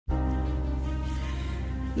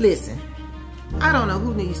Listen, I don't know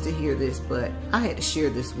who needs to hear this, but I had to share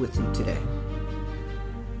this with you today.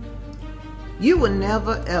 You will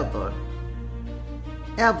never, ever,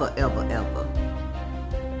 ever, ever, ever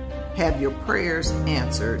have your prayers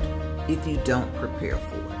answered if you don't prepare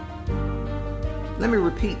for it. Let me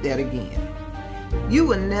repeat that again. You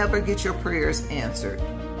will never get your prayers answered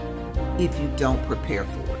if you don't prepare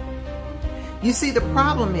for it. You see, the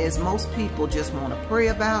problem is most people just want to pray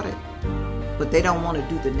about it, but they don't want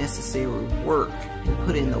to do the necessary work and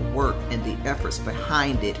put in the work and the efforts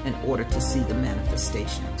behind it in order to see the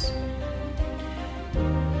manifestations.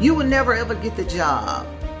 You will never ever get the job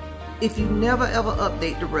if you never ever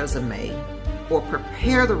update the resume or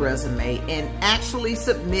prepare the resume and actually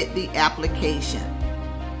submit the application.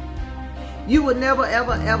 You will never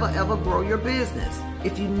ever ever ever grow your business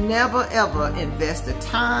if you never ever invest the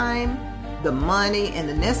time, the money, and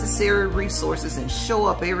the necessary resources and show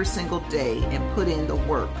up every single day and put in the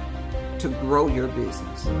work to grow your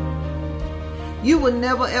business. You will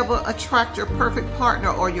never ever attract your perfect partner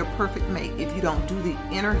or your perfect mate if you don't do the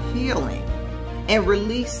inner healing and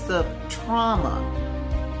release the trauma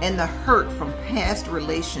and the hurt from past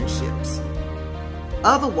relationships.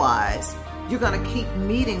 Otherwise, you're going to keep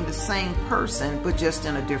meeting the same person, but just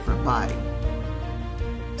in a different body.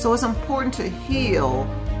 So it's important to heal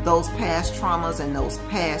those past traumas and those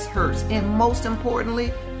past hurts. And most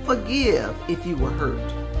importantly, forgive if you were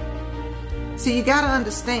hurt. See, you got to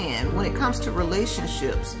understand, when it comes to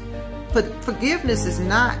relationships, forgiveness is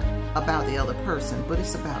not about the other person, but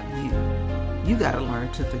it's about you. You got to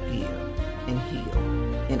learn to forgive and heal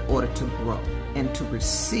in order to grow and to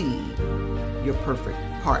receive your perfect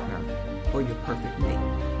partner or your perfect mate.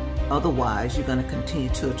 Otherwise, you're going to continue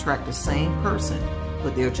to attract the same person,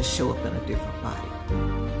 but they'll just show up in a different body.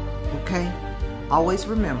 Okay? Always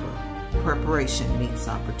remember, preparation meets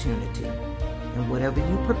opportunity. And whatever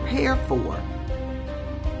you prepare for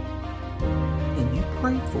and you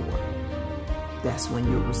pray for, that's when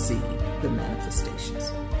you'll receive the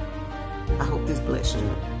manifestations. I hope this blessed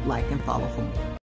you. Like and follow for more.